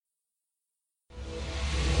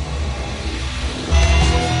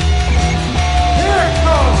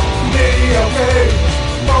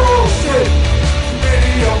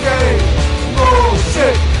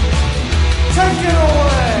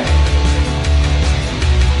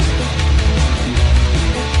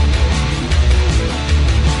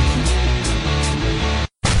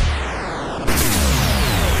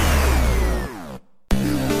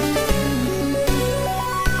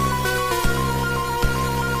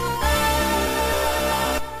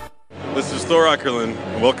Thor Ackerlin,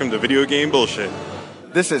 and welcome to Video Game Bullshit.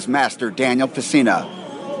 This is Master Daniel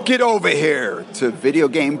Facina. Get over here to Video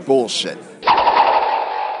Game Bullshit.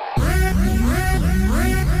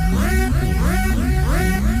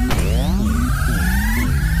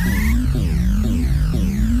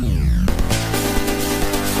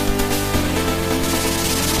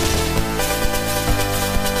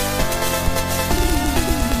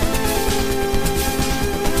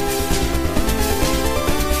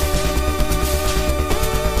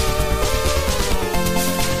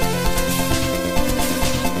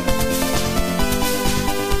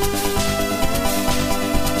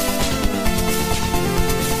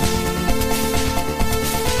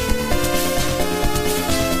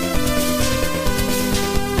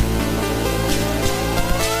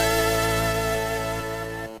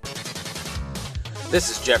 This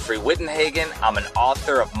is Jeffrey Wittenhagen. I'm an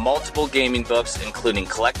author of multiple gaming books, including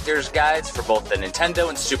collector's guides for both the Nintendo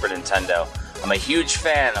and Super Nintendo. I'm a huge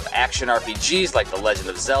fan of action RPGs like The Legend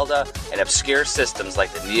of Zelda and obscure systems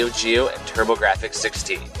like the Neo Geo and TurboGrafx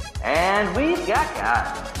 16. And we've got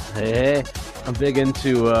Kyle. Hey, I'm big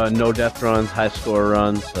into no-death runs, high-score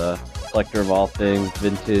runs, collector of all things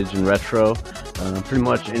vintage and retro, pretty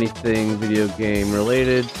much anything video game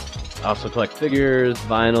related. I also collect figures,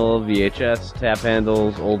 vinyl, VHS, tap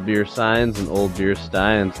handles, old beer signs, and old beer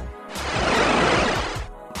steins.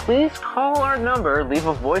 Please call our number, leave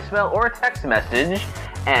a voicemail or a text message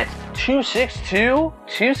at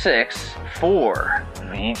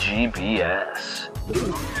 262-264-VGBS.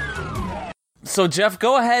 So, Jeff,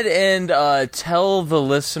 go ahead and tell the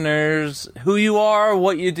listeners who you are,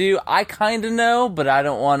 what you do. I kind of know, but I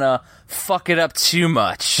don't want to fuck it up too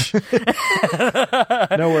much.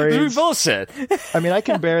 No worries. Bullshit. I mean, I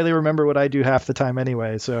can barely remember what I do half the time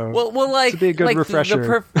anyway, so well, like, this would be a good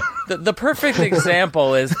refresher. The perfect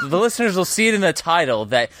example is the listeners will see it in the title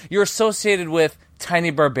that you're associated with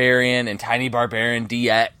Tiny Barbarian and Tiny Barbarian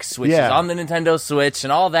DX, which is on the Nintendo Switch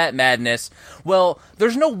and all that madness. Well,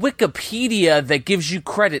 there's no Wikipedia that gives you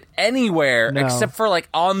credit anywhere except for like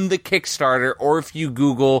on the Kickstarter or if you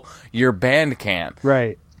Google your Bandcamp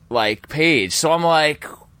page. So I'm like,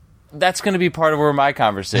 that's going to be part of where my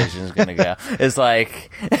conversation is going to go. It's like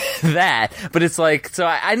that, but it's like, so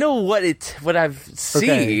I know what I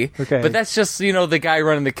see, but that's just, the guy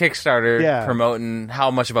running the Kickstarter promoting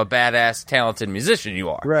how much of a badass, talented musician you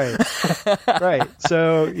are. Right. Right.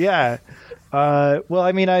 So, yeah. Well,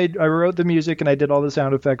 I mean, I wrote the music and I did all the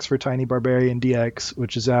sound effects for Tiny Barbarian DX,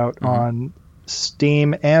 which is out on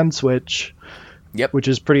Steam and Switch, which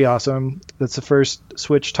is pretty awesome. That's the first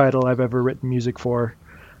Switch title I've ever written music for.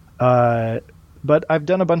 But I've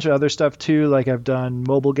done a bunch of other stuff too. Like I've done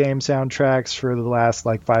mobile game soundtracks for the last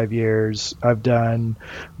 5 years. I've done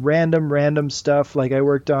random stuff. Like I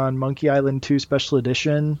worked on Monkey Island 2 Special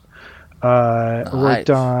Edition. I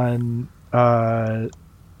worked on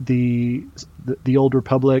the Old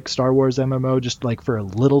Republic Star Wars MMO just for a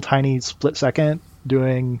little tiny split second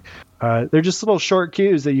doing. They're just little short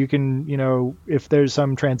cues that you can, if there's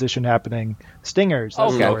some transition happening. Stingers.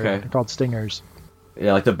 They're called stingers.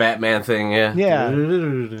 Yeah, like the Batman thing, Yeah.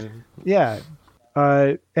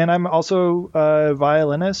 And I'm also a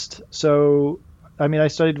violinist. So, I mean, I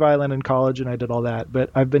studied violin in college and I did all that.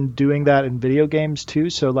 But I've been doing that in video games too.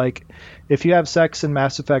 So, if you have sex in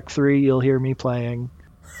Mass Effect 3, you'll hear me playing.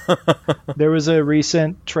 There was a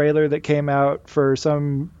recent trailer that came out for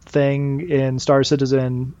some thing in Star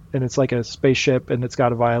Citizen. And it's like a spaceship and it's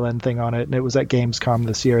got a violin thing on it. And it was at Gamescom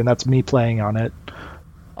this year. And that's me playing on it.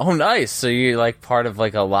 Oh, nice. So you're part of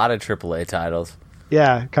a lot of AAA titles.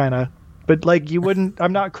 Yeah, kind of. But you wouldn't,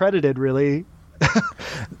 I'm not credited really.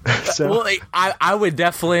 So. Well, I would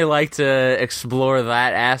definitely like to explore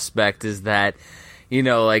that aspect is that,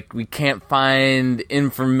 we can't find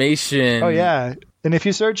information. Oh, yeah. And if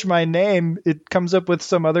you search my name, it comes up with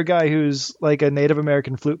some other guy who's a Native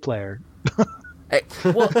American flute player.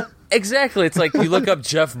 Well, exactly. It's like you look up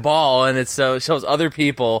Jeff Ball and it shows other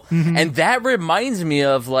people. Mm-hmm. And that reminds me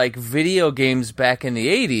of video games back in the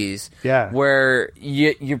 80s. Yeah. Where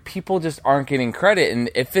your people just aren't getting credit. And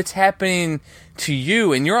if it's happening to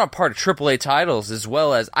you and you're on part of AAA titles as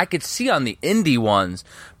well as I could see on the indie ones,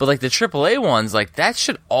 but the AAA ones, that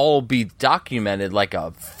should all be documented like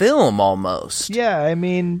a film almost. Yeah. I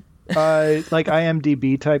mean,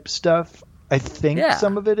 IMDb type stuff. I think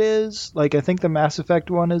some of it is. I think the Mass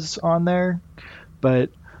Effect one is on there. But,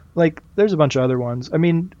 there's a bunch of other ones. I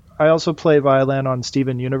mean, I also play violin on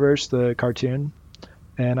Steven Universe, the cartoon.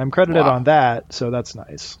 And I'm credited on that, so that's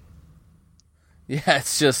nice. Yeah,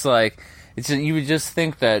 it's just You would just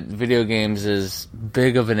think that video games, as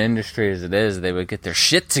big of an industry as it is, they would get their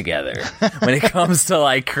shit together when it comes to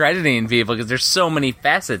like crediting people, because there's so many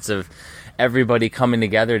facets of everybody coming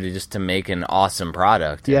together to make an awesome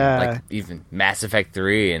product. Yeah, and, like even Mass Effect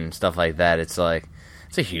 3 and stuff like that. It's like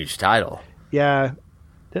it's a huge title. Yeah.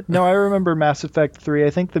 No, I remember Mass Effect 3. I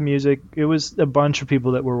think the music, it was a bunch of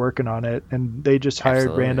people that were working on it, and they just hired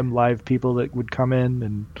random live people that would come in,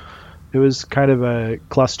 and it was kind of a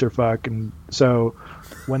clusterfuck. And so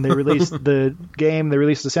when they released the game, they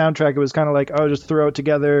released the soundtrack, it was kind of like, oh, just throw it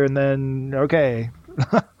together and then, okay.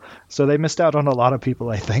 So they missed out on a lot of people,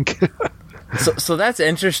 I think. So that's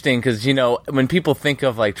interesting, because, you know, when people think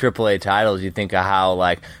of, like, AAA titles, you think of how,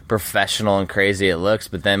 like, professional and crazy it looks,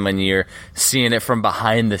 but then when you're seeing it from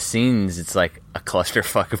behind the scenes, it's like a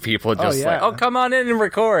clusterfuck of people just like, oh, come on in and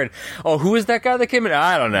record. Oh, who is that guy that came in?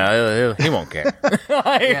 I don't know. He won't care.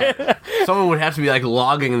 Yeah. Someone would have to be, like,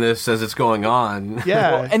 logging this as it's going on.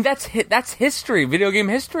 Yeah. Well, and that's history, video game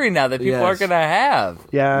history now that people are going to have.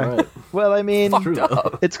 Yeah. Right. Well, I mean,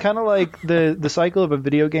 up. it's kind of like the cycle of a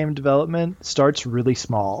video game development starts really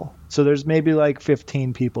small. So there's maybe like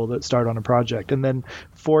 15 people that start on a project, and then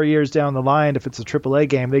 4 years down the line, if it's a AAA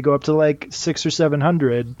game, they go up to like 600 or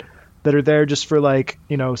 700 that are there just for like,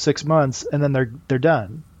 6 months, and then they're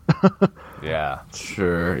done. Yeah.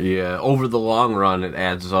 Sure, yeah. Over the long run, it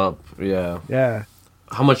adds up, yeah. Yeah.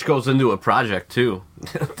 How much goes into a project, too?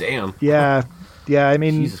 Damn. Yeah. Yeah, I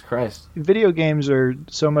mean, Jesus Christ. Video games are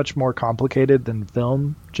so much more complicated than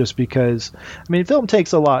film, just because, I mean, film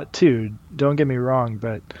takes a lot too, don't get me wrong,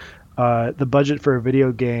 but the budget for a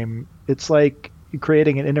video game, it's like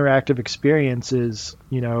creating an interactive experience is,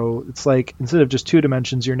 it's like instead of just 2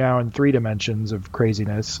 dimensions, you're now in 3 dimensions of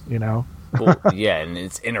craziness, Well, yeah, and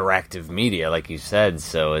it's interactive media, like you said,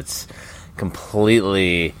 so it's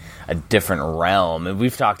completely a different realm. And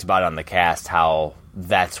we've talked about on the cast how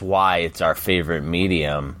that's why it's our favorite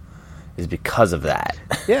medium, is because of that.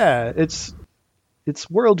 Yeah, it's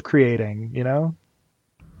world creating,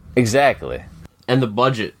 Exactly. And the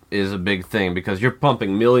budget is a big thing, because you're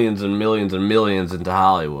pumping millions and millions and millions into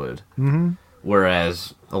Hollywood. Mm-hmm.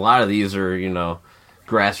 Whereas a lot of these are,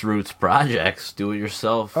 grassroots projects, do it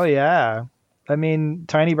yourself. Oh, yeah. I mean,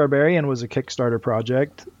 Tiny Barbarian was a Kickstarter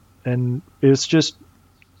project, and it's just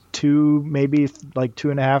 2, maybe like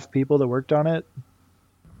 2.5 people that worked on it.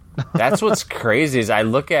 That's what's crazy is I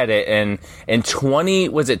look at it, and in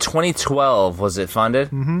 2012 was it funded?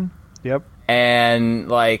 Mm-hmm. Yep. And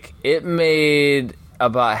like it made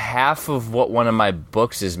about half of what one of my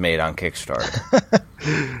books is made on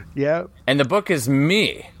Kickstarter. Yep. And the book is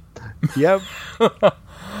me. Yep.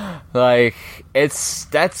 Like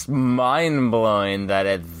that's mind blowing that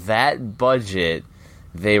at that budget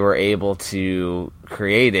they were able to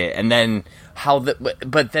create it, and then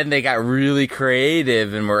but then they got really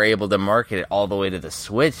creative and were able to market it all the way to the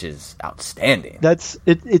Switch is outstanding. That's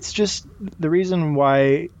it. It's just the reason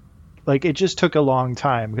why, like, it just took a long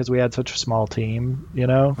time because we had such a small team,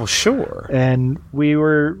 Well, sure. and we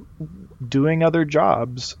were doing other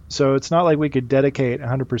jobs, so it's not like we could dedicate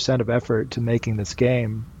 100% of effort to making this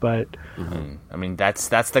game. But I mean, that's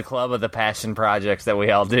the club of the passion projects that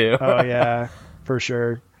we all do. oh yeah, for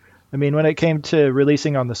sure. I mean, when it came to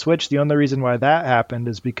releasing on the Switch, the only reason why that happened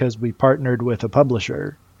is because we partnered with a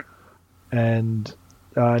publisher. And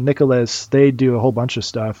Nicholas, they do a whole bunch of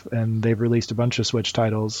stuff, and they've released a bunch of Switch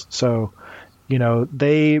titles. So,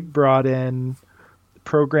 they brought in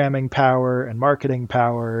programming power and marketing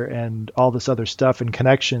power and all this other stuff and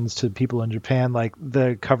connections to people in Japan. Like,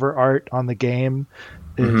 the cover art on the game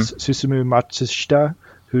is Susumu Matsushita,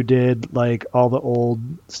 who did, like, all the old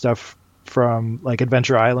stuff from like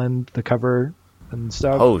Adventure Island, the cover and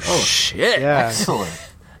stuff. Oh shit! Yeah, Excellent.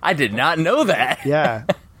 I did not know that. Yeah,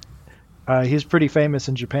 he's pretty famous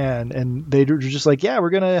in Japan, and they were just like, yeah,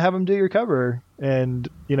 we're gonna have him do your cover. And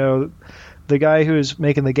the guy who's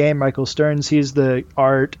making the game, Michael Stearns, he's the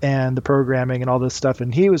art and the programming and all this stuff,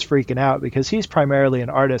 and he was freaking out because he's primarily an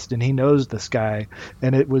artist and he knows this guy,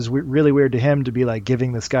 and it was really weird to him to be like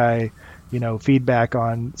giving this guy feedback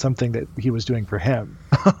on something that he was doing for him.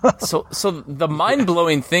 So the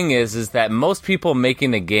mind-blowing thing is that most people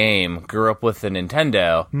making a game grew up with a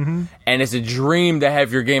Nintendo, and it's a dream to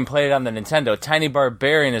have your game played on the Nintendo. Tiny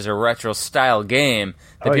Barbarian is a retro-style game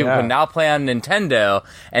that people can now play on Nintendo,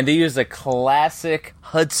 and they use a classic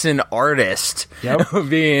Hudson artist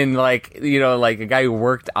being like, like a guy who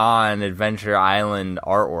worked on Adventure Island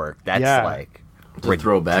artwork. That's like It's a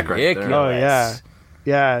throwback right there. Oh, yeah.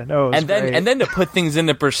 Yeah, no, and then to put things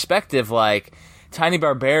into perspective, like Tiny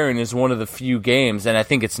Barbarian is one of the few games, and I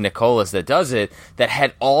think it's Nicholas that does it, that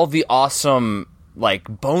had all the awesome like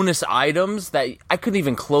bonus items that I couldn't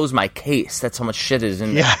even close my case. That's how much shit is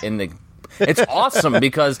in the. It's awesome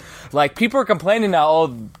because like people are complaining now, oh,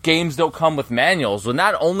 games don't come with manuals. Well,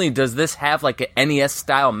 not only does this have like an NES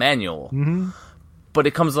style manual, but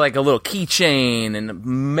it comes with like a little keychain and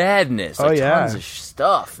madness. Like, tons of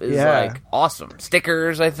stuff. It's like awesome.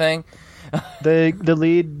 Stickers, I think. The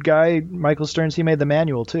lead guy, Michael Stearns, he made the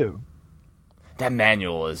manual too. That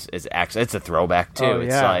manual is actually, it's a throwback too. Oh,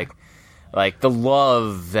 it's like the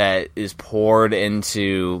love that is poured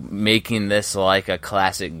into making this like a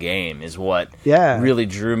classic game is what really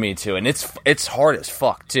drew me to, and it's hard as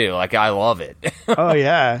fuck too. Like I love it. Oh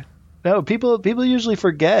yeah, no, people usually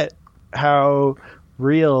forget how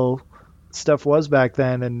real stuff was back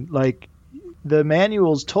then, and like the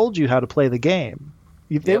manuals told you how to play the game.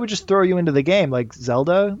 They would just throw you into the game, like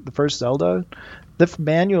Zelda, the first Zelda. The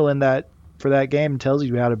manual for that game tells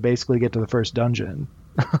you how to basically get to the first dungeon.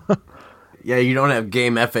 Yeah, you don't have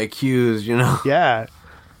game FAQs, you know. Yeah,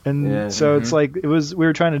 and so it's like we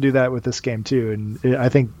were trying to do that with this game too, and I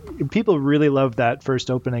think people really love that first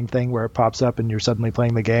opening thing where it pops up and you're suddenly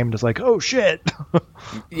playing the game, and it's like, oh shit.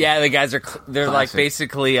 Yeah, the guys they're like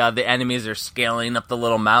basically the enemies are scaling up the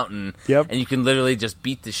little mountain, and you can literally just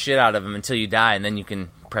beat the shit out of them until you die, and then you can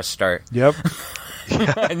press start. Yep.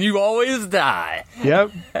 And you always die.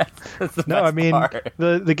 Yep. That's the No, best I mean part.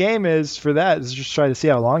 the game is for that is just try to see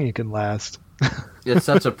how long you can last. It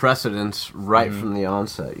sets a precedence right from the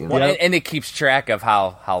onset, you know. Well, and it keeps track of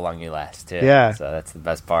how long you last too. Yeah. So that's the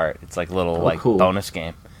best part. It's like a little cool. bonus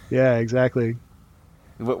game. Yeah, exactly.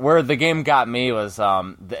 Where the game got me was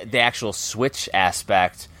the actual Switch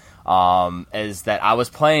aspect. Is that I was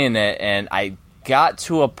playing it and I got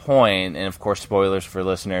to a point, and of course spoilers for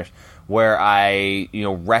listeners, where I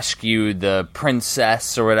rescued the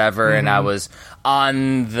princess or whatever, and I was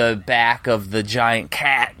on the back of the giant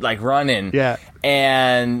cat like running. Yeah.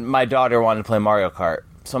 And my daughter wanted to play Mario Kart.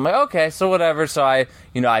 So I'm like, okay, so whatever. So I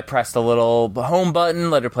pressed the little home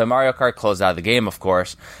button, let her play Mario Kart, closed out of the game, of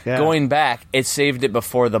course. Yeah. Going back, it saved it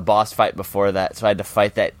before the boss fight before that. So I had to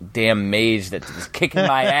fight that damn mage that was kicking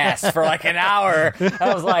my ass for like an hour.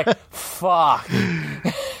 I was like, fuck.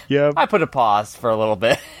 Yep. I put a pause for a little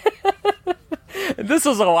bit. This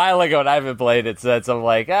was a while ago, and I haven't played it since. I'm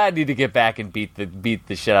like, I need to get back and beat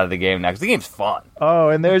the shit out of the game now, because the game's fun. Oh,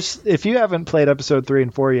 and if you haven't played episode 3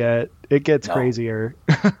 and 4 yet, it gets crazier.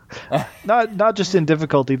 not just in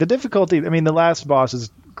difficulty. The difficulty, I mean, the last boss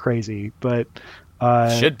is crazy, but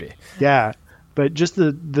should be. Yeah, but just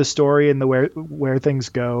the story and the where things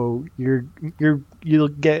go, you'll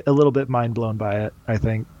get a little bit mind blown by it, I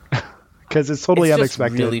think. Because it's totally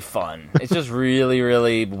unexpected. It's really fun. It's just really,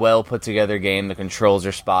 really well put together game. The controls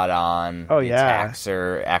are spot on. Oh, the attacks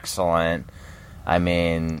are excellent. I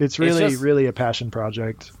mean, it's really a passion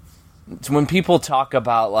project. It's when people talk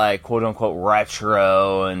about like quote unquote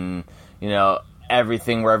retro and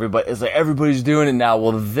everything where everybody's doing it now.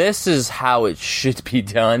 Well, this is how it should be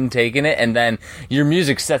done. Taking it, and then your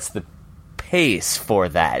music sets the pace for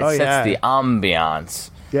that. It sets the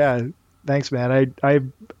ambiance. Yeah, thanks, man.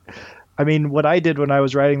 I mean, what I did when I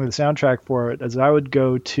was writing the soundtrack for it is I would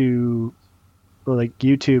go to like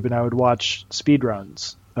YouTube and I would watch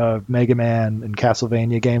speedruns of Mega Man and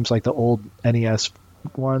Castlevania games, like the old NES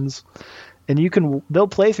ones. And they'll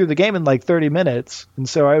play through the game in like 30 minutes. And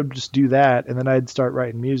so I would just do that, and then I'd start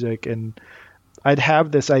writing music, and I'd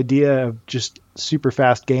have this idea of just super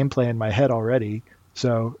fast gameplay in my head already.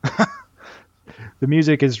 So the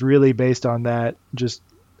music is really based on that, just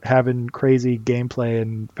having crazy gameplay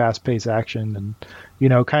and fast-paced action, and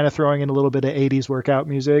kind of throwing in a little bit of 80s workout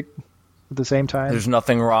music at the same time. There's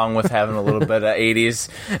nothing wrong with having a little bit of 80s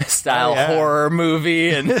style horror movie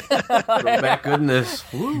and throwback goodness.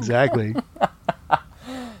 Woo. Exactly.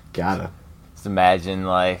 Gotta just imagine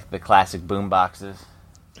like the classic boom boxes.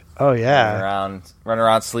 Oh yeah, run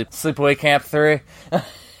around Sleepaway Camp 3.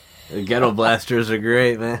 The Ghetto Blasters are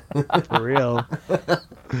great, man. For real.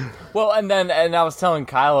 Well, and I was telling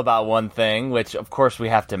Kyle about one thing, which of course we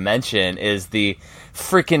have to mention, is the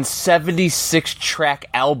freaking 76-track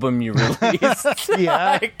album you released.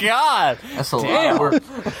 Yeah. My God. That's a lot of work.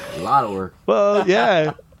 A lot of work. Well,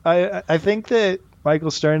 yeah. I think that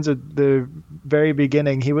Michael Stearns at the very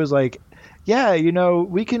beginning, he was like, yeah,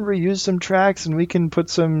 we can reuse some tracks and we can put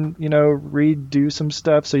some, redo some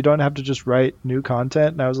stuff so you don't have to just write new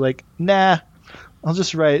content. And I was like, nah, I'll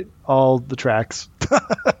just write all the tracks.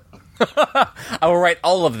 I will write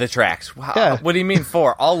all of the tracks. Wow. Yeah. What do you mean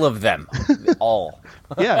for? All of them. All.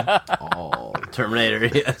 Yeah. All. Terminator,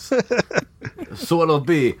 yes. So it'll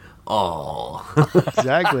be all.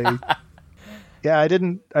 Exactly. Yeah, I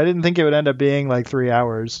didn't think it would end up being like 3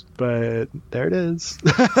 hours, but there it is.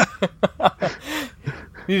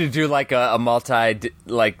 You need to do like a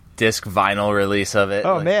disc vinyl release of it.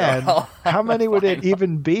 Oh like, man, how many would it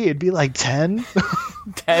even be? It'd be like 10.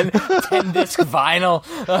 10 disc vinyl.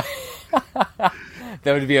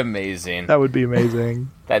 That would be amazing. That would be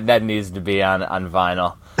amazing. That needs to be on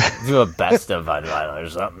vinyl. Do a best of on vinyl or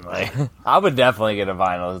something like. I would definitely get a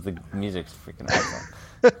vinyl. The music's freaking awesome.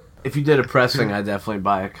 If you did a pressing, I'd definitely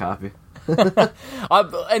buy a copy.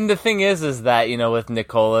 And the thing is that, you know, with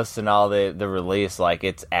Nicholas and all the release, like,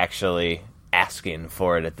 it's actually asking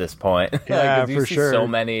for it at this point. Yeah, like, you for see sure. so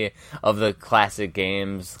many of the classic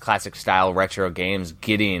games, classic style retro games,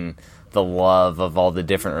 getting the love of all the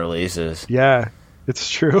different releases. Yeah,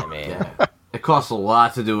 it's true. I mean, Yeah. It costs a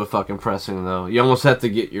lot to do a fucking pressing, though. You almost have to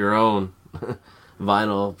get your own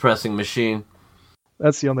vinyl pressing machine.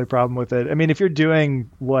 That's the only problem with it. I mean, if you're doing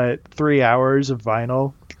 3 hours of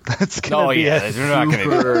vinyl, that's gonna be they're not going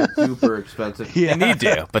to. Super expensive. Yeah. They need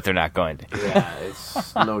to, but they're not going to. Yeah,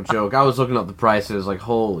 it's no joke. I was looking up the prices, like,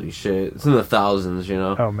 holy shit. It's in the thousands, you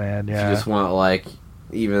know? Oh man, If yeah. you just want, like,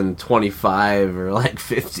 even 25 or, like,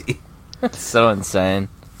 50, It's so insane.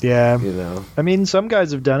 Yeah. you know? I mean, some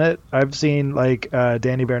guys have done it. I've seen like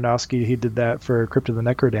Danny Baranowski. He did that for Crypt of the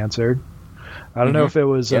Necrodancer. I don't know if it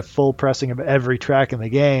was a full pressing of every track in the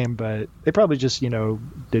game, but they probably just,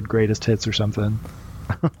 did greatest hits or something.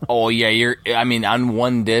 Oh yeah, on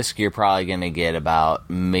one disc you're probably going to get about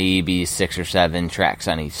maybe 6 or 7 tracks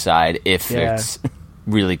on each side if Yeah. it's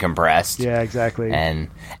really compressed. Yeah, exactly. And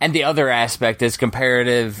the other aspect is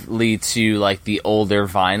comparatively to like the older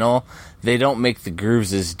vinyl, they don't make the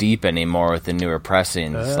grooves as deep anymore with the newer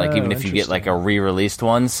pressings. Like even if you get like a re-released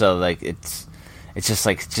one, so like it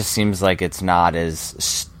just seems like it's not as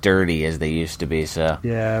sturdy as they used to be. So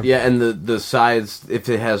Yeah. Yeah, and the sides, if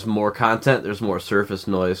it has more content, there's more surface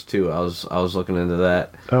noise too. I was looking into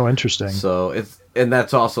that. Oh, interesting. So it's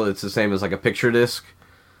the same as like a picture disc.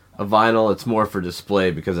 A vinyl, it's more for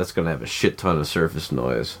display because that's going to have a shit ton of surface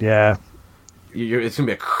noise. Yeah. It's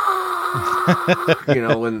going to be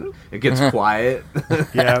a when it gets quiet.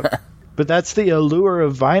 Yeah. But that's the allure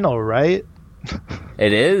of vinyl, right?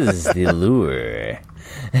 it is the lure.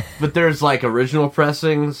 But there's like original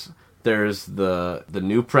pressings, there's the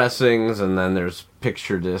new pressings, and then there's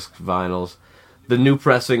picture disc vinyls. The new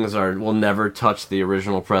pressings will never touch the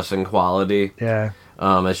original pressing quality. Yeah.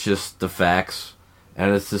 It's just the facts.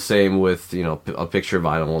 And it's the same with, a picture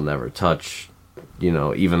vinyl will never touch,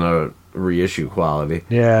 even a reissue quality.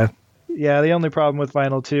 Yeah. Yeah, the only problem with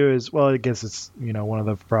vinyl too is, well, I guess it's, one of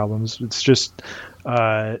the problems. It's just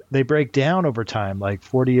they break down over time. Like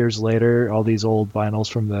 40 years later, all these old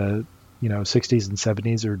vinyls from the, 60s and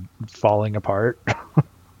 70s are falling apart.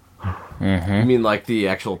 You mean like the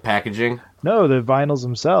actual packaging? No, the vinyls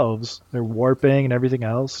themselves, they're warping and everything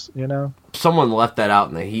else, Someone left that out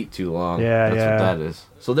in the heat too long. Yeah, That's yeah. what that is.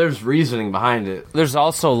 So there's reasoning behind it. There's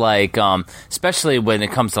also like, especially when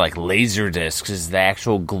it comes to like laser discs, is the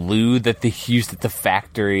actual glue that they used at the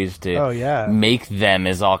factories to make them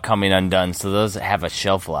is all coming undone. So those have a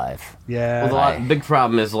shelf life. Yeah. Well, the big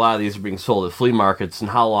problem is a lot of these are being sold at flea markets, and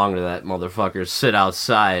how long do that motherfuckers sit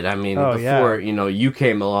outside? I mean, before, you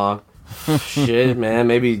came along. Shit, man,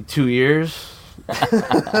 maybe 2 years?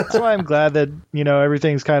 That's why I'm glad that,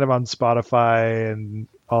 everything's kind of on Spotify and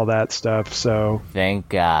all that stuff. So Thank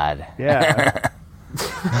God. yeah.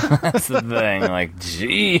 That's the thing. Like,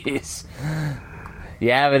 jeez.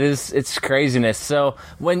 Yeah, but it's craziness. So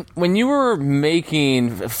when you were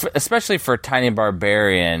making, especially for Tiny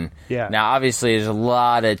Barbarian, now obviously there's a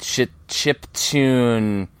lot of chip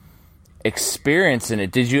tune experience in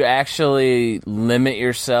it. Did you actually limit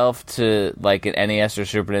yourself to like an NES or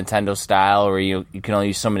Super Nintendo style where you can only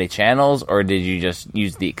use so many channels, or did you just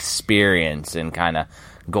use the experience and kind of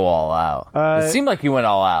go all out? It seemed like you went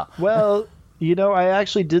all out. Well, I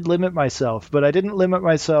actually did limit myself, but I didn't limit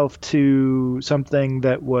myself to something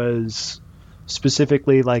that was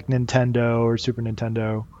specifically like Nintendo or Super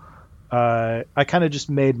Nintendo. I kind of just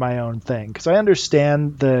made my own thing because I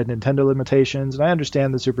understand the Nintendo limitations and I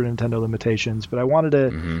understand the Super Nintendo limitations, but I wanted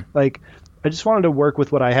to I just wanted to work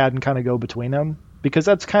with what I had and kind of go between them, because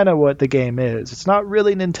that's kind of what the game is. It's not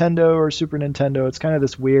really Nintendo or Super Nintendo. It's kind of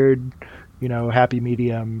this weird, happy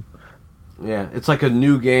medium. Yeah, it's like a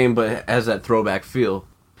new game, but it has that throwback feel.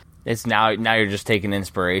 It's now you're just taking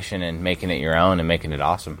inspiration and making it your own and making it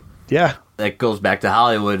awesome. Yeah. That goes back to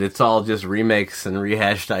Hollywood. It's all just remakes and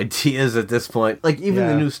rehashed ideas at this point. Like, even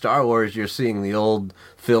the new Star Wars, you're seeing the old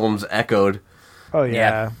films echoed. Oh, yeah.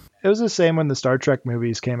 Yeah. It was the same when the Star Trek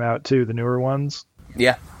movies came out, too, the newer ones.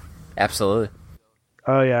 Yeah, absolutely.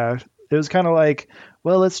 Oh, yeah. It was kind of like,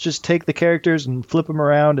 well, let's just take the characters and flip them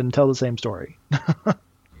around and tell the same story.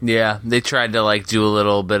 Yeah, they tried to like do a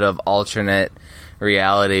little bit of alternate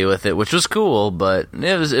reality with it, which was cool, but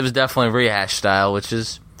it was definitely rehash style, which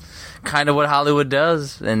is kind of what Hollywood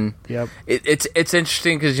does. And Yep. it's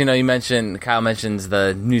interesting because Kyle mentions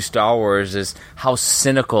the new Star Wars is how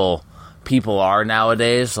cynical people are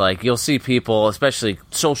nowadays. Like you'll see people, especially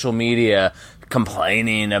social media,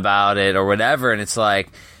 complaining about it or whatever, and it's like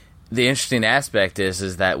the interesting aspect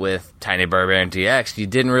is that with Tiny Barbarian DX, you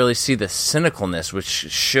didn't really see the cynicalness, which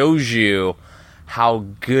shows you how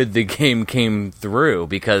good the game came through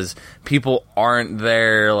because people aren't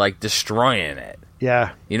there like destroying it.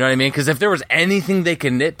 Yeah. You know what I mean? Because if there was anything they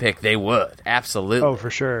could nitpick, they would. Absolutely. Oh, for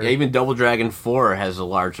sure. Yeah, even Double Dragon 4 has a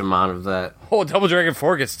large amount of that. Oh, Double Dragon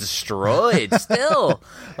 4 gets destroyed still.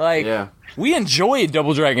 Like, Yeah. we enjoyed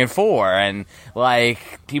Double Dragon 4, and,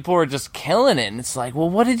 like, people were just killing it. And it's like,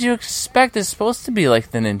 well, what did you expect? It's supposed to be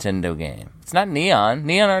like the Nintendo game. It's not Neon.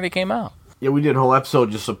 Neon already came out. Yeah, we did a whole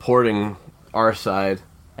episode just supporting our side.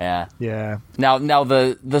 Yeah. Yeah. Now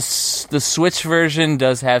the Switch version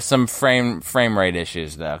does have some frame rate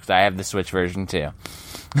issues, though, because I have the Switch version, too.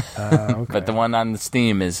 Okay. But the one on the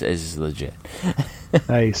Steam is legit.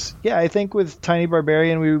 Nice. Yeah, I think with Tiny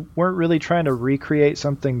Barbarian, we weren't really trying to recreate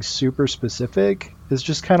something super specific. It's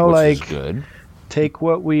just kind of Which is like good. take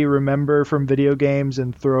what we remember from video games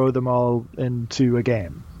and throw them all into a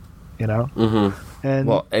game, you know? Mm-hmm. And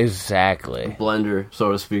Well, exactly. Blender,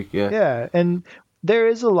 so to speak, yeah. yeah, and there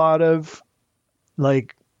is a lot of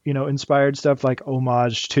like, you know, inspired stuff like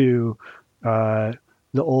homage to the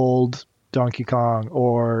old Donkey Kong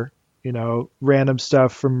or, you know, random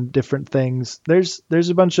stuff from different things. There's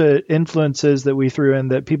a bunch of influences that we threw in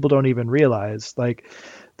that people don't even realize. Like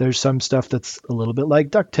there's some stuff that's a little bit like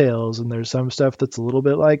DuckTales, and there's some stuff that's a little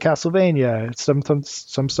bit like Castlevania.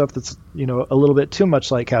 Some stuff that's, you know, a little bit too much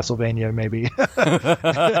like Castlevania, maybe.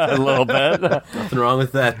 A little bit. Nothing wrong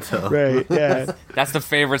with that, though. Right? Yeah. That's the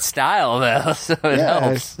favorite style, though, so it Yeah.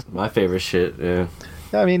 helps. My favorite shit, yeah.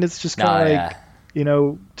 I mean, it's just kind of like, you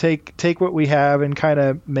know, take what we have and kind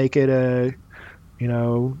of make it a, you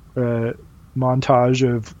know, a montage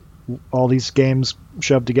of all these games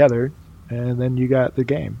shoved together, and then you got the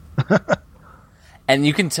game. And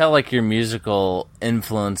you can tell, like, your musical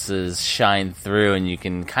influences shine through, and you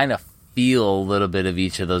can kind of feel a little bit of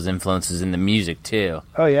each of those influences in the music, too.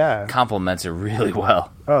 Oh, yeah. Complements it really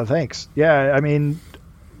well. Oh, thanks. Yeah, I mean,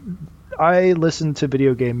 I listen to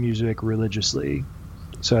video game music religiously,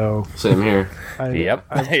 so... Same here. Yep.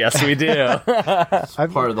 Yes, we do.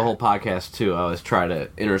 Part of the whole podcast, too. I always try to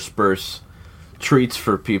intersperse treats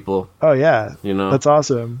for people. Oh, yeah. You know? That's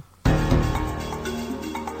awesome.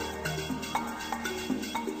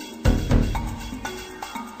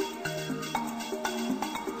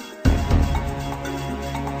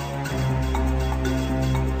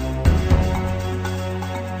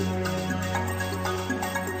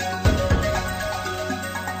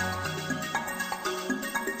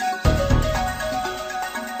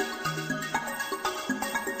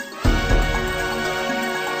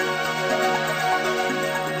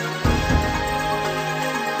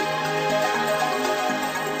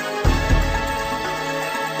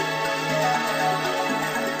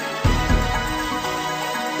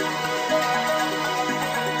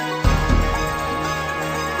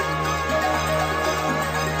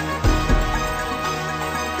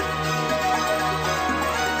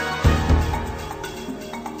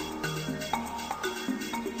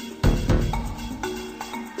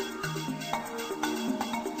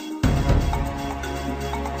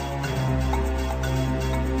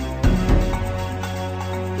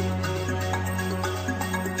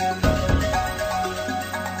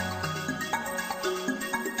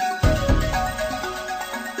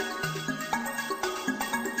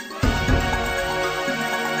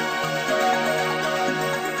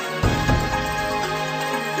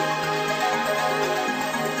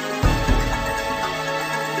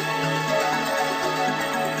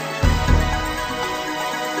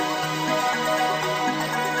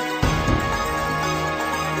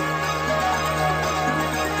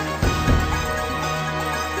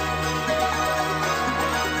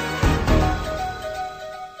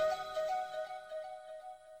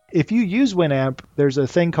 If you use Winamp, there's a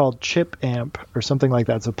thing called Chip Amp or something like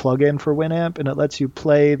that. It's a plugin for Winamp, and it lets you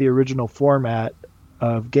play the original format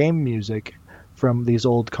of game music from these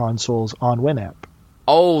old consoles on Winamp.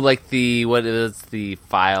 Oh, like what is the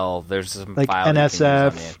file? There's some Like file that you can use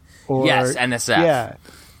on NSF. the- Or, yes, NSF.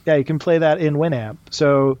 Yeah, you can play that in Winamp.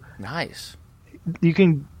 So Nice. you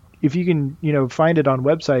can, if you can, you know, find it on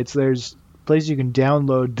websites, there's places you can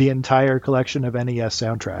download the entire collection of NES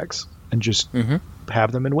soundtracks. and just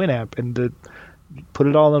have them in Winamp and put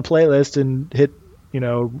it all in a playlist and hit,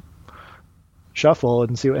 shuffle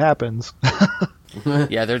and see what happens.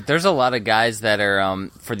 Yeah, there's a lot of guys that are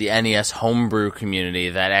for the NES homebrew community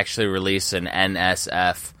that actually release an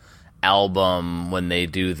NSF album when they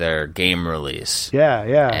do their game release.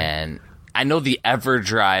 Yeah. And I know the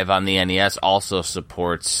EverDrive on the NES also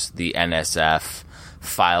supports the NSF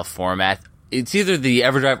file format. It's either the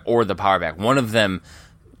EverDrive or the PowerPack. One of them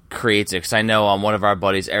creates it, because I know one of our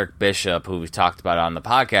buddies, Eric Bishop, who we've talked about on the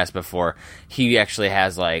podcast before, he actually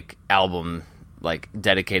has album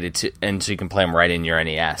dedicated to, and so you can play them right in your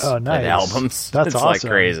NES. Oh, nice. Albums. That's it's awesome.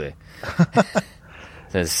 Crazy.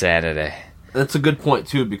 It's insanity. That's a good point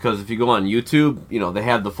too, because if you go on YouTube, they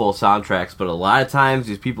have the full soundtracks, but a lot of times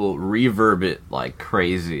these people reverb it like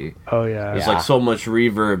crazy. Oh yeah. There's so much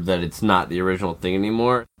reverb that it's not the original thing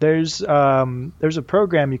anymore. There's a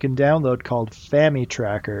program you can download called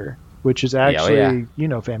FamiTracker, which is actually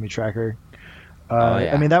FamiTracker.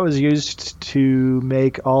 I mean, that was used to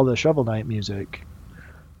make all the Shovel Knight music.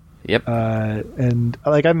 Yep. And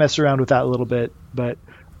I messed around with that a little bit, but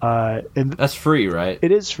and that's free, right?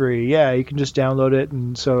 It is free. Yeah, you can just download it.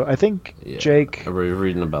 And so I think Jake, I was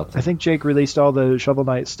reading about that. I think Jake released all the Shovel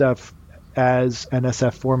Knight stuff as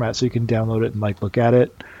NSF format, so you can download it and look at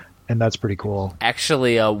it. And that's pretty cool.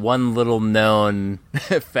 Actually, one little known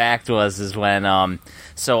fact is when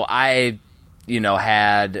so I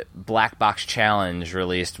had Black Box Challenge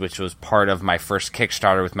released, which was part of my first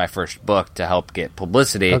Kickstarter with my first book to help get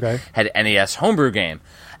publicity. Okay. Had NES homebrew game.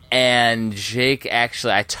 And Jake,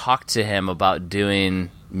 actually, I talked to him about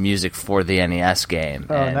doing music for the NES game.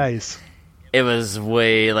 Oh, nice. It was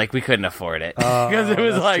way, we couldn't afford it. Because it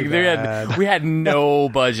was we had no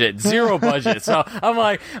budget, zero budget. So I'm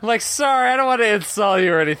like, sorry, I don't want to insult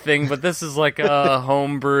you or anything, but this is a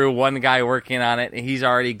homebrew, one guy working on it, and he's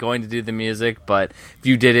already going to do the music, but if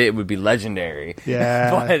you did it, it would be legendary.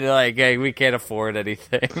 Yeah. But, hey, we can't afford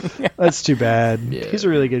anything. That's too bad. Yeah. He's a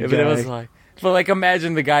really good guy. But it was but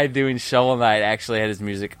imagine the guy doing Shovel Knight actually had his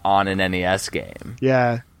music on an NES game.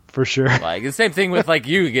 Yeah. For sure. The same thing with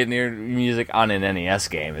you getting your music on an NES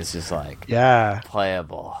game. It's just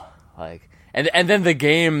playable. And then the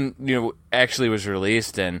game actually was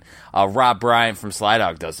released, and Rob Bryant from Sly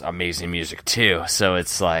Dog does amazing music too. So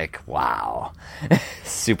it's wow,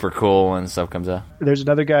 super cool when stuff comes out. There's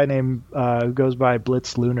another guy named who goes by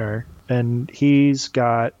Blitz Lunar, and he's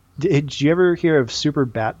got. Did you ever hear of Super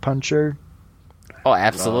Bat Puncher? Oh,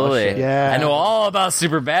 absolutely. Yeah. I know all about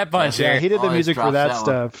Super Bat Puncher. Yeah, he did the music for that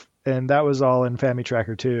stuff, and that was all in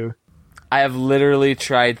FamiTracker too. I have literally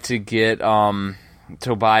tried to get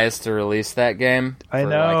Tobias to release that game for I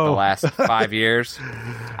know. the last 5 years.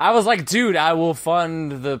 I was like, dude, I will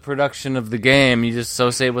fund the production of the game. You just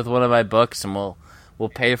associate with one of my books, and we'll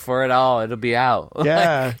pay for it all. It'll be out.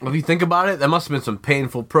 Yeah. If you think about it, that must have been some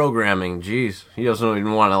painful programming. Jeez, he doesn't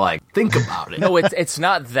even want to think about it. No, it's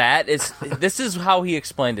not that. This is how he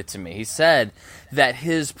explained it to me. He said that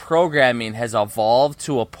his programming has evolved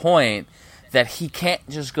to a point that he can't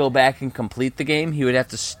just go back and complete the game. He would have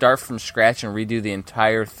to start from scratch and redo the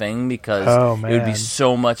entire thing because it would be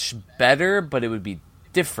so much better, but it would be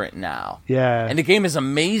different now. Yeah. And the game is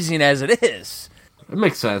amazing as it is. It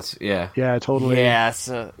makes sense, yeah. Yeah, totally. Yeah,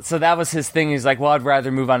 so that was his thing. He's like, well, I'd rather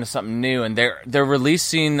move on to something new. And they're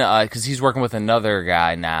releasing, because he's working with another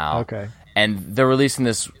guy now. Okay. And they're releasing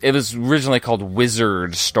this, it was originally called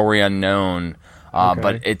Wizard Story Unknown,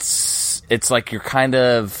 but it's you're kind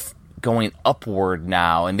of going upward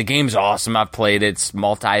now. And the game's awesome. I've played it. It's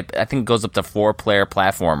I think it goes up to 4-player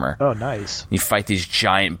platformer. Oh, nice. You fight these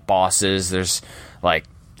giant bosses. There's,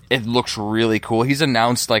 it looks really cool. He's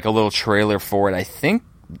announced a little trailer for it, I think,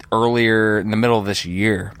 earlier in the middle of this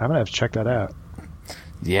year. I'm going to have to check that out.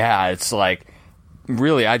 Yeah, it's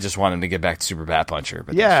really, I just want him to get back to Super Bat Puncher.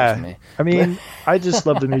 But yeah, that's just me. I mean, I just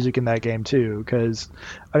love the music in that game, too, because,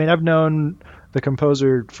 I've known the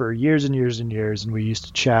composer for years and years and years, and we used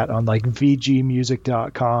to chat on,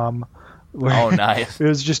 vgmusic.com. Oh, nice. It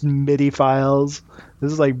was just MIDI files.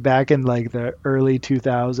 This is, back in, the early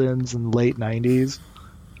 2000s and late 90s.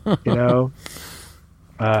 It's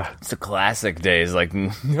the classic days.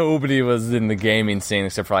 Nobody was in the gaming scene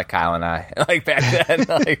except for Kyle and I. Back then,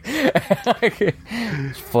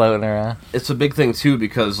 floating around. It's a big thing too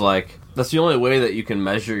because that's the only way that you can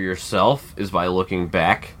measure yourself is by looking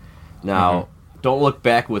back. Now, don't look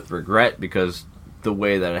back with regret because the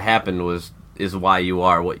way that it happened is why you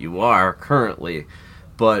are what you are currently.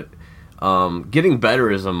 But getting better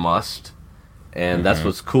is a must, and that's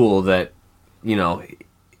what's cool that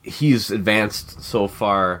he's advanced so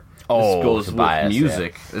far. This goes with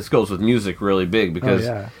music. Yeah. This goes with music really big because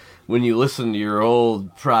when you listen to your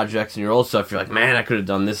old projects and your old stuff, you're like, man, I could have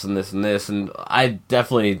done this and this and this. And I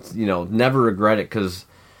definitely, never regret it because,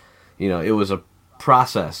 it was a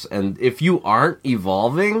process. And if you aren't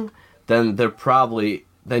evolving, then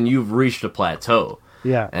then you've reached a plateau.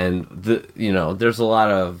 Yeah. And, there's a lot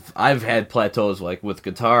of... I've had plateaus, like, with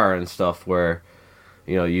guitar and stuff where,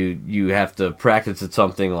 you have to practice at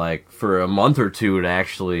something, like, for a month or two to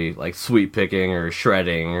actually, like, sweep picking or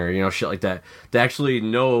shredding or, shit like that. To actually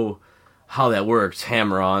know how that works.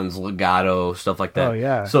 Hammer-ons, legato, stuff like that. Oh,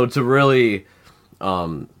 yeah. So to really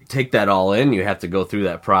take that all in, you have to go through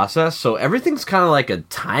that process. So everything's kind of like a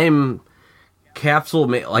time capsule,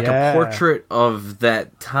 like a portrait of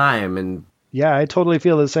that time. And yeah, I totally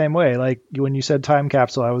feel the same way. Like when you said time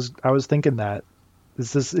capsule, I was thinking that.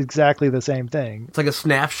 This is exactly the same thing. It's like a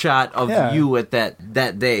snapshot of you at that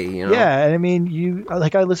day, Yeah, and I mean,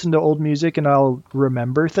 I listen to old music and I'll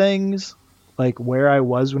remember things, like where I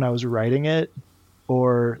was when I was writing it,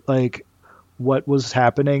 or like what was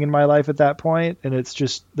happening in my life at that point, and it's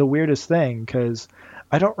just the weirdest thing because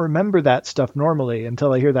I don't remember that stuff normally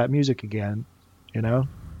until I hear that music again,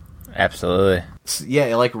 Absolutely. Yeah,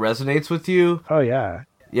 it like resonates with you. Oh yeah.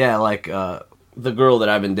 Yeah, like the girl that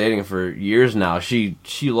I've been dating for years now, she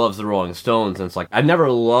loves the Rolling Stones, and it's like I never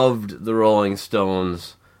loved the Rolling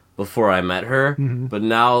Stones before I met her, but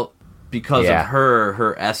now because of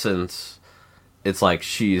her essence, it's like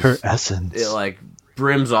her essence. It like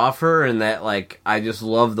brims off her, and that like I just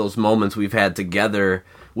love those moments we've had together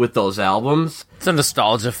with those albums. It's a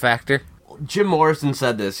nostalgia factor. Jim Morrison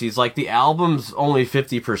said this. He's like, the album's only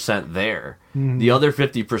 50% there. The other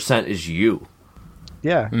 50% is you.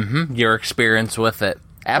 Yeah. Mm-hmm. Your experience with it.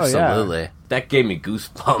 Absolutely. Oh, yeah. That gave me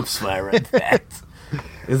goosebumps when I read that.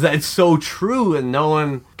 Is that it's so true, and no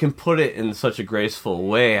one can put it in such a graceful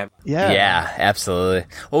way. Yeah. Yeah, absolutely.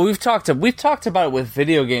 Well, we've talked about it with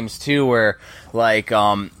video games too, where like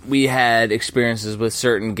we had experiences with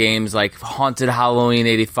certain games like Haunted Halloween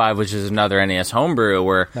 85, which is another NES homebrew,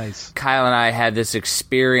 where Kyle and I had this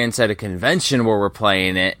experience at a convention where we're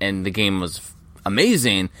playing it, and the game was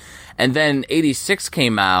amazing. And then 86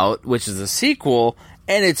 came out, which is a sequel,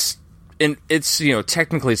 and it's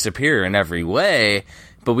technically superior in every way,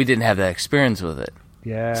 but we didn't have that experience with it.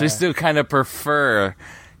 Yeah. So we still kind of prefer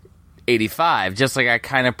 85, just like I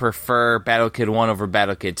kind of prefer Battle Kid 1 over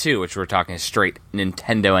Battle Kid 2, which we're talking straight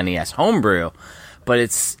Nintendo NES homebrew. But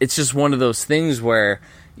it's just one of those things where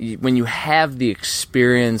when you have the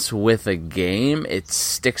experience with a game, it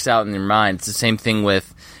sticks out in your mind. It's the same thing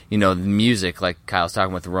with, the music, like Kyle's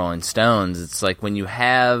talking with the Rolling Stones. It's like when you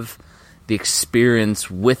have the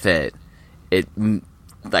experience with it, it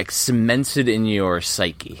like cements it in your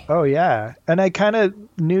psyche. Oh yeah, and I kind of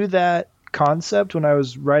knew that concept when I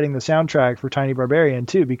was writing the soundtrack for Tiny Barbarian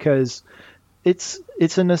too, because it's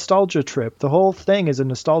a nostalgia trip. The whole thing is a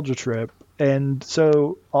nostalgia trip, and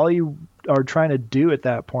so all you are trying to do at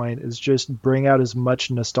that point is just bring out as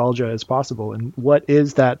much nostalgia as possible. And what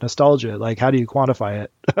is that nostalgia? Like, how do you quantify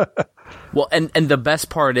it? Well, and the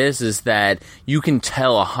best part is that you can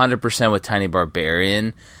tell 100% with Tiny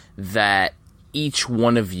Barbarian that each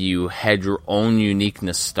one of you had your own unique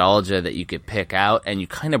nostalgia that you could pick out, and you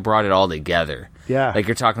kind of brought it all together. Yeah. Like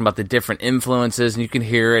you're talking about the different influences, and you can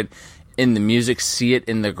hear it in the music, see it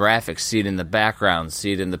in the graphics, see it in the background,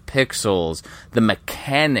 see it in the pixels, the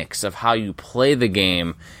mechanics of how you play the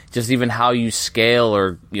game, just even how you scale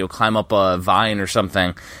or climb up a vine or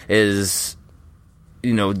something is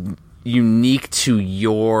unique to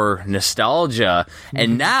your nostalgia.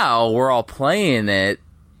 And now we're all playing it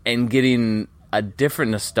and getting a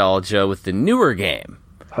different nostalgia with the newer game.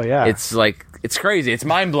 Oh yeah. It's like, it's crazy. It's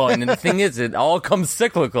mind blowing. And the thing is, it all comes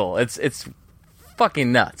cyclical. It's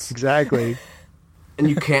fucking nuts. Exactly. And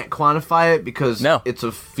you can't quantify it because it's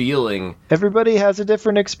a feeling. Everybody has a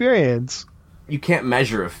different experience. You can't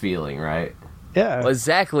measure a feeling, right? Yeah. Well,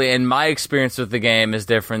 exactly. And my experience with the game is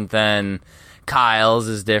different than Kyle's,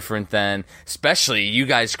 is different than, especially you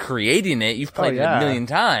guys creating it. You've played it a million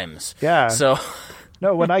times. Yeah. So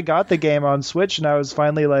no, when I got the game on Switch and I was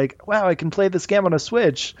finally like, wow, I can play this game on a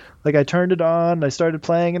Switch. Like I turned it on, I started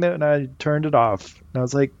playing it, and I turned it off. And I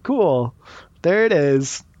was like, cool. There it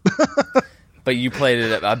is. But you played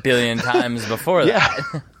it a billion times before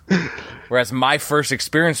that. Whereas my first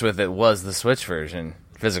experience with it was the Switch version,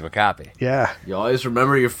 physical copy. Yeah. You always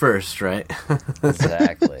remember your first, right?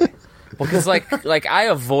 Exactly. Well, because like I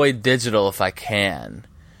avoid digital if I can.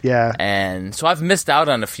 Yeah. And so I've missed out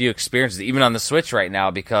on a few experiences, even on the Switch right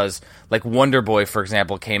now, because like Wonder Boy, for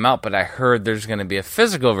example, came out, but I heard there's going to be a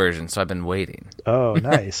physical version, so I've been waiting. Oh,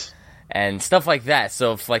 nice. And stuff like that.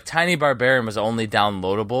 So if like Tiny Barbarian was only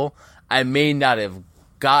downloadable, I may not have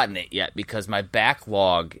gotten it yet because my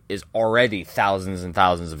backlog is already thousands and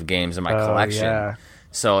thousands of games in my collection. Yeah.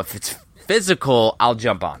 So if it's physical, I'll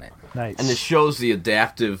jump on it. Nice. And it shows the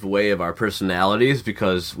adaptive way of our personalities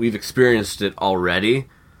because we've experienced it already.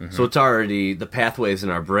 So it's already, the pathways in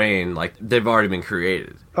our brain, like, they've already been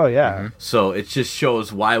created. Oh, yeah. So it just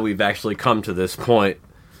shows why we've actually come to this point,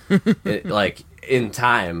 like, in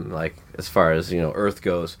time, like, as far as, Earth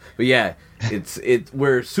goes. But yeah,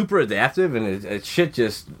 we're super adaptive, and it shit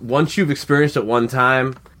just, once you've experienced it one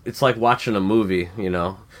time, it's like watching a movie,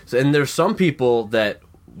 So, and there's some people that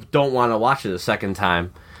don't want to watch it a second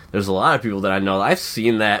time. There's a lot of people that I know, I've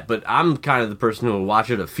seen that, but I'm kind of the person who will watch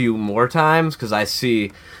it a few more times because I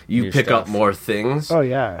see you New pick stuff. up more things. Oh,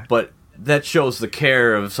 yeah. But that shows the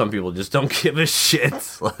care of some people just don't give a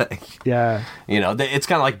shit. Like, Yeah. it's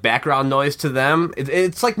kind of like background noise to them.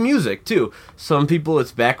 It's like music, too. Some people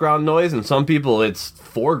it's background noise, and some people it's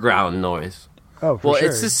foreground noise. Oh, for Well, sure.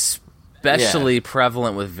 it's especially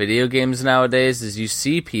prevalent with video games nowadays is you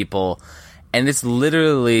see people, and it's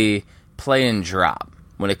literally play and drop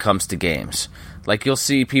when it comes to games. Like, you'll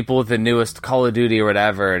see people with the newest Call of Duty or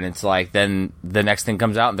whatever, and it's like, then the next thing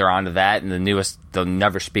comes out, and they're onto that, and the newest, they'll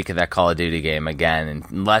never speak of that Call of Duty game again,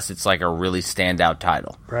 unless it's like a really standout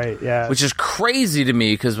title. Right, yeah. Which is crazy to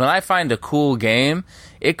me, because when I find a cool game,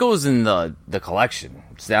 it goes in the collection.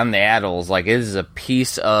 It's down the addles. Like, it is a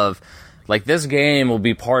piece of, like, this game will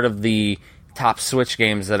be part of the top Switch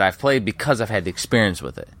games that I've played because I've had the experience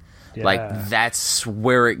with it. Yeah. Like, that's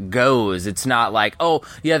where it goes. It's not like, oh,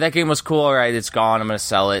 yeah, that game was cool, all right, it's gone, I'm going to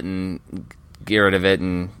sell it and get rid of it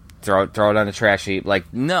and throw it on the trash heap.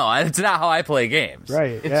 Like, no, it's not how I play games.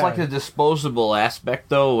 Right, It's like a disposable aspect,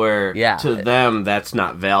 though, where to them that's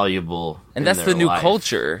not valuable. And that's the new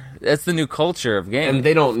culture. That's the new culture of games. And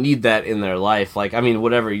they don't need that in their life. Like, I mean,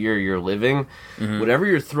 whatever year you're living, whatever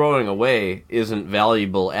you're throwing away isn't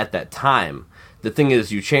valuable at that time. The thing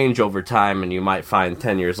is, you change over time, and you might find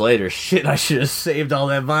 10 years later, shit, I should have saved all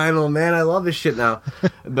that vinyl, man, I love this shit now.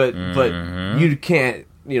 But you can't,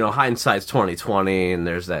 hindsight's 20/20, and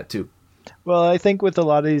there's that too. Well, I think with a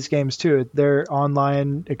lot of these games, too, they're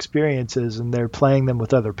online experiences, and they're playing them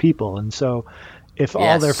with other people. And so if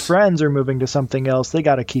all their friends are moving to something else, they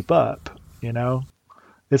got to keep up,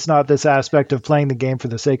 It's not this aspect of playing the game for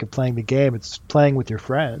the sake of playing the game. It's playing with your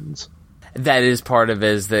friends. That is part of it,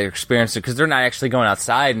 is the experience, because they're not actually going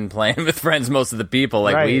outside and playing with friends, most of the people,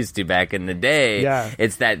 like we used to back in the day. Yeah.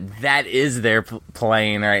 It's that is their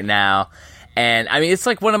playing right now. And, I mean, it's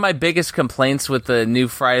like one of my biggest complaints with the new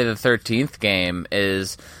Friday the 13th game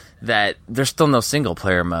is that there's still no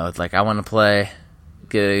single-player mode. Like, I want to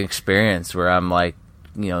get an experience where I'm like,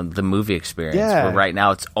 the movie experience. Yeah. Where right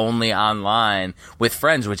now it's only online with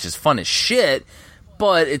friends, which is fun as shit,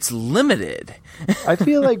 but it's limited. I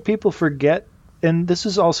feel like people forget, and this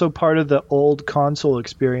is also part of the old console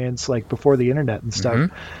experience, like before the internet and stuff.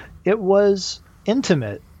 It was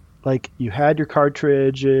intimate. Like, you had your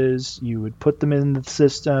cartridges, you would put them in the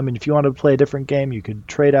system, and if you wanted to play a different game, you could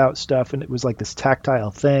trade out stuff, and it was like this tactile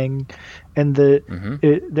thing. And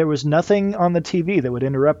there was nothing on the TV that would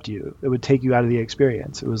interrupt you. It would take you out of the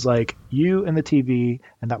experience. It was like you and the TV,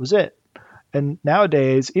 and that was it. And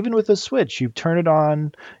nowadays, even with the Switch, you turn it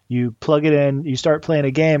on, you plug it in, you start playing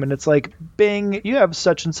a game, and it's like, bing, you have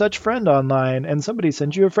such and such friend online, and somebody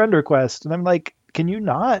sends you a friend request. And I'm like, can you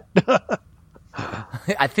not?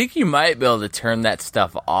 I think you might be able to turn that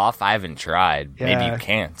stuff off. I haven't tried. Yeah. Maybe you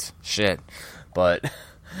can't. Shit. But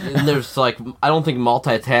And there's I don't think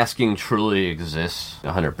multitasking truly exists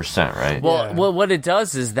 100%, right? well, what it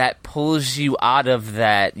does is that pulls you out of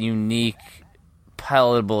that unique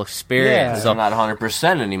palatable experience. It's So not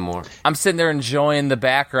 100% anymore. I'm sitting there enjoying the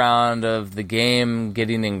background of the game,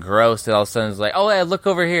 getting engrossed, and all of a sudden it's like, oh, yeah, look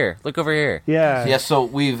over here. Look over here. Yeah. Yeah, so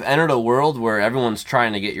we've entered a world where everyone's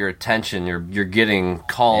trying to get your attention. You're getting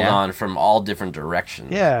called on from all different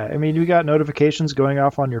directions. Yeah, I mean, you got notifications going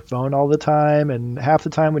off on your phone all the time, and half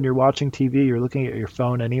the time when you're watching TV, you're looking at your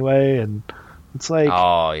phone anyway, and it's like...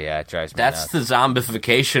 Oh, yeah, it drives me That's nuts. the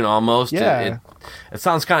zombification almost. Yeah. It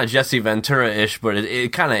sounds kind of Jesse Ventura-ish, but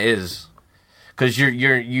it kind of is. Because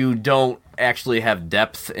you don't actually have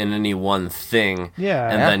depth in any one thing. Yeah.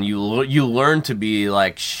 And then you learn to be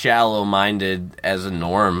shallow-minded as a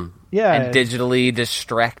norm. Yeah. And digitally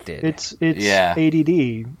distracted. It's Yeah. ADD,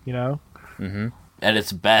 you know? Mm-hmm. At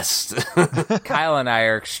its best. Kyle and I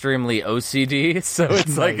are extremely OCD, so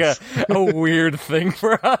it's like a weird thing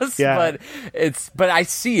for us. Yeah. But I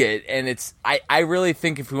see it, and I really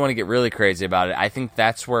think if we want to get really crazy about it, I think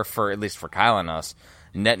that's where, at least for Kyle and us,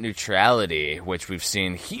 net neutrality, which we've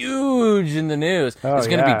seen huge in the news, is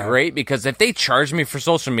going to be great, because if they charge me for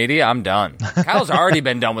social media, I'm done. Kyle's already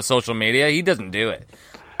been done with social media. He doesn't do it.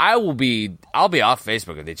 I'll be off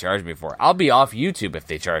Facebook if they charge me for it. I'll be off YouTube if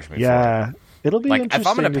they charge me for it. Yeah. It'll be like, interesting if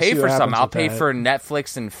I'm going to pay for something, I'll pay that. for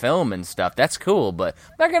Netflix and film and stuff. That's cool, but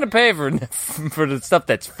I'm not going to pay for the stuff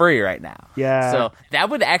that's free right now. Yeah. So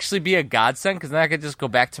that would actually be a godsend, because then I could just go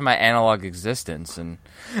back to my analog existence. And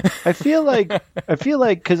I feel like,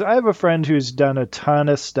 because I have a friend who's done a ton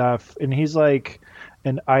of stuff, and he's like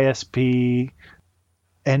an ISP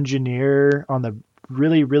engineer on the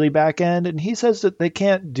really, really back end, and he says that they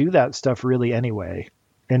can't do that stuff really anyway.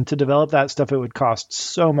 And to develop that stuff, it would cost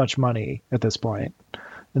so much money at this point.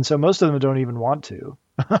 And so most of them don't even want to.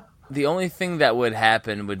 The only thing that would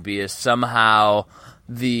happen would be if somehow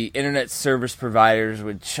the internet service providers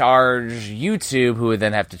would charge YouTube, who would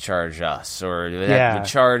then have to charge us. Or they would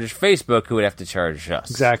charge Facebook, who would have to charge us.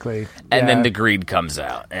 Exactly. And then the greed comes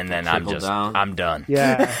out. And then I'm done.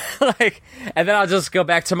 Yeah. And then I'll just go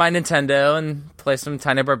back to my Nintendo and play some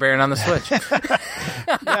Tiny Barbarian on the Switch.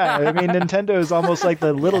 Yeah, I mean, Nintendo is almost like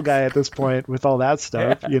the little guy at this point with all that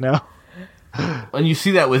stuff, you know? And you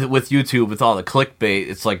see that with YouTube, with all the clickbait.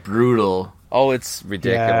 It's like brutal. Oh, it's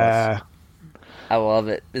ridiculous. Yeah. I love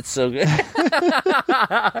it. It's so good.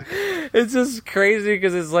 It's just crazy,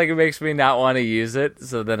 because it's like, it makes me not want to use it,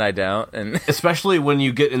 so then I don't. And especially when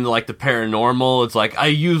you get into like the paranormal, it's like, I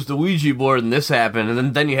used the Ouija board and this happened,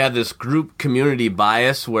 and then you have this group community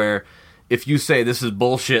bias where if you say this is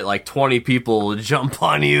bullshit, like 20 people will jump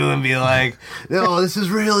on you and be like, no, this is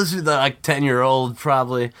real. This is like 10-year-old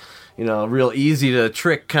probably. You know, real easy to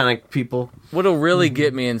trick kind of people. What'll really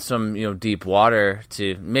get me in some, deep water,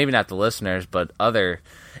 to maybe not the listeners, but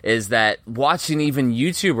is that watching even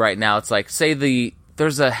YouTube right now, it's like, say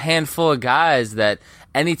there's a handful of guys that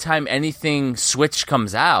anytime anything Switch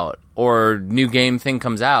comes out or new game thing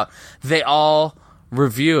comes out, they all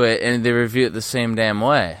review it, and they review it the same damn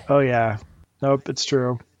way. Oh, yeah. Nope, it's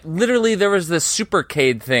true. Literally, there was this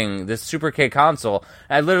Supercade thing, this Supercade console.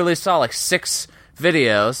 I literally saw like 6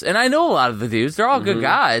 videos, and I know a lot of the dudes. They're all good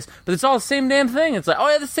guys, but it's all the same damn thing. It's like, oh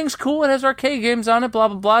yeah, this thing's cool. It has arcade games on it, blah,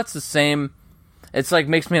 blah, blah. It's the same. It's like,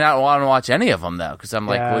 makes me not want to watch any of them, though, because I'm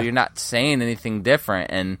like, well, you're not saying anything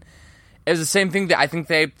different. And it was the same thing that I think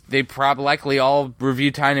they probably likely all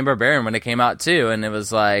reviewed Tiny Barbarian when it came out, too, and it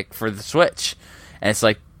was like, for the Switch. And it's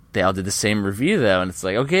like, they all did the same review, though, and it's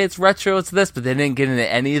like, okay, it's retro, it's this, but they didn't get into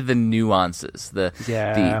any of the nuances.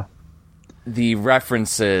 The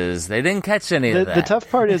references, they didn't catch any of that. The tough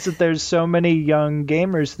part is that there's so many young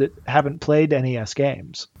gamers that haven't played NES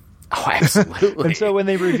games. Oh, absolutely. And so when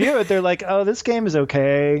they review it, they're like, oh, this game is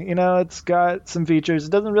okay. It's got some features.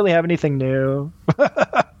 It doesn't really have anything new.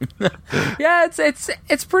 Yeah,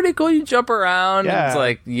 it's pretty cool. You jump around. Yeah. It's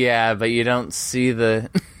like, yeah, but you don't see the...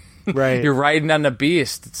 Right. You're riding on a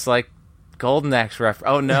beast. It's like Golden Axe reference.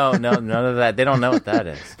 Oh, no, none of that. They don't know what that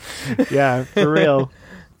is. Yeah, for real.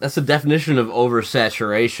 That's the definition of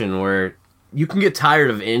oversaturation, where you can get tired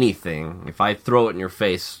of anything if I throw it in your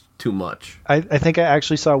face too much. I think I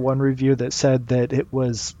actually saw one review that said that it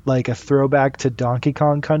was like a throwback to Donkey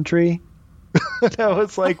Kong Country. That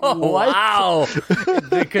was like, oh, what? Wow.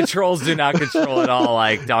 The controls do not control at all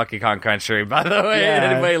like Donkey Kong Country. By the way,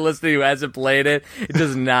 anybody listening who hasn't played it, it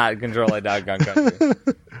does not control like Donkey Kong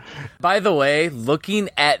Country. By the way, looking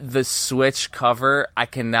at the Switch cover, I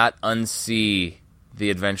cannot unsee the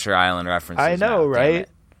Adventure Island references. I know, now, right?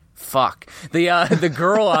 Fuck. The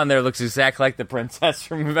girl on there looks exactly like the princess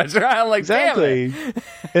from Adventure Island. Like, exactly. Damn it.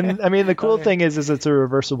 And I mean, the cool thing is it's a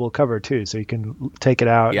reversible cover too, so you can take it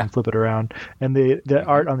out and flip it around. And the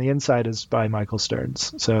art on the inside is by Michael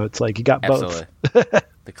Stearns, so it's like you got both.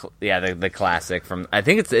 Absolutely. The classic from. I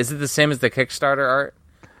think is it the same as the Kickstarter art?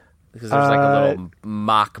 Because there's like a little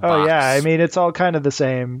mock box. Oh yeah, I mean it's all kind of the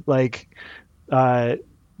same, like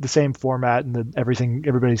the same format and everything.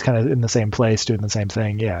 Everybody's kind of in the same place doing the same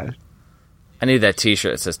thing. Yeah. I need that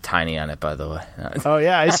T-shirt that says "Tiny" on it. By the way. Oh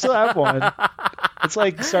yeah, I still have one. It's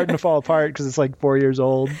like starting to fall apart because it's like 4 years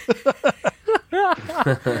old.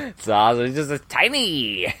 It's awesome. It's just a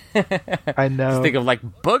tiny. I know. Just think of like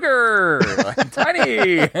booger, like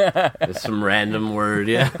tiny. It's some random word,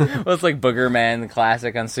 yeah. Well, it's like Booger Man, the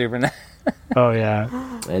classic on Super NES. Oh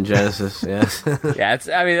yeah. And Genesis, yes. Yeah,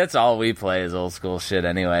 that's all we play is old school shit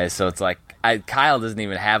anyway. So it's like Kyle doesn't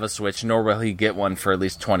even have a Switch, nor will he get one for at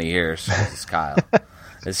least 20 years. It's Kyle.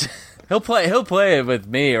 He'll play it with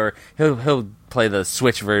me, or he'll play the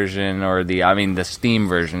Switch version or the Steam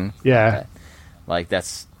version. Yeah. Like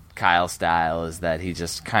that's Kyle's style, is that he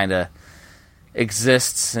just kind of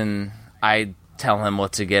exists, and I tell him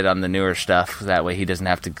what to get on the newer stuff. That way he doesn't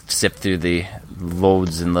have to sift through the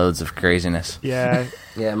loads and loads of craziness. Yeah.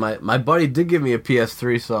 Yeah, my buddy did give me a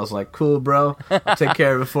PS3, so I was like, cool, bro. I'll take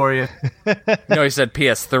care of it for you. No, he said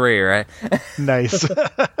PS3, right? Nice.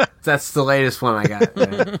 That's the latest one I got,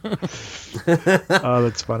 man. Oh,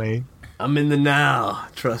 that's funny. I'm in the now.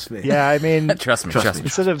 Trust me. Yeah, I mean, Trust me.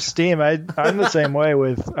 instead of Steam, I'm the same way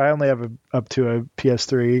with. I only have up to a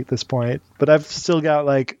PS3 at this point, but I've still got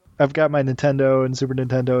I've got my Nintendo and Super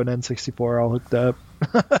Nintendo and N64 all hooked up.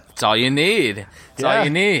 It's all you need. It's all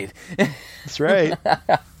you need. That's right.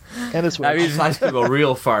 And it's I mean, I used to go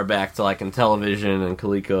real far back to like Intellivision and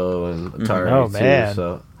Coleco and Atari Oh, too, man.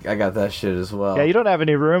 so I got that shit as well. Yeah, you don't have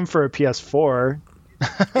any room for a PS4.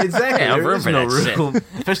 Exactly. Yeah, There room is for no that room,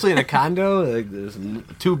 especially in a condo. Like, there's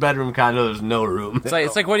 2-bedroom condo. There's no room.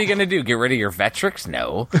 It's like, what are you gonna do? Get rid of your Vectrex?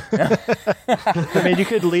 No. I mean, you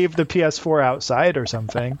could leave the PS4 outside or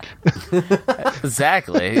something.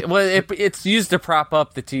 Exactly. Well, it's used to prop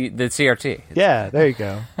up the CRT. Yeah, there you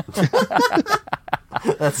go.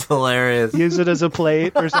 That's hilarious. Use it as a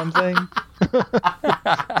plate or something.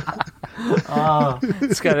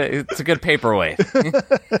 It's a good paperweight.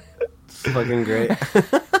 Fucking great.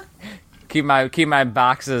 keep my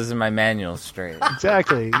boxes and my manuals straight.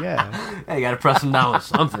 Exactly, yeah. Hey, you gotta press them down with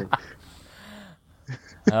something.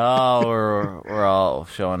 Oh, we're all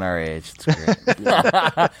showing our age. It's great.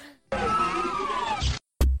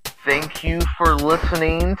 Thank you for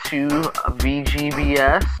listening to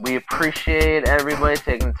VGBS. We appreciate everybody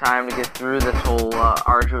taking the time to get through this whole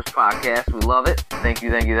arduous podcast. We love it. Thank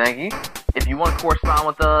you. If you want to correspond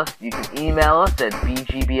with us, you can email us at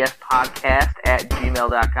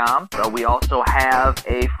vgbspodcast@gmail.com. We also have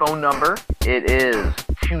a phone number. It is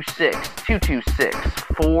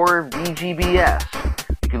 26226-4VGBS.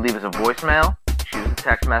 You can leave us a voicemail, shoot us a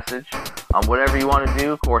text message, whatever you want to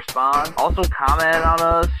do, correspond. Also comment on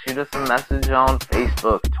us, shoot us a message on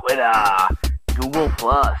Facebook, Twitter, Google+.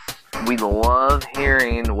 We love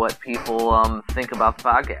hearing what people think about the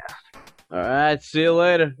podcast. All right, see you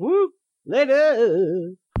later. Woo!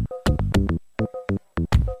 Later!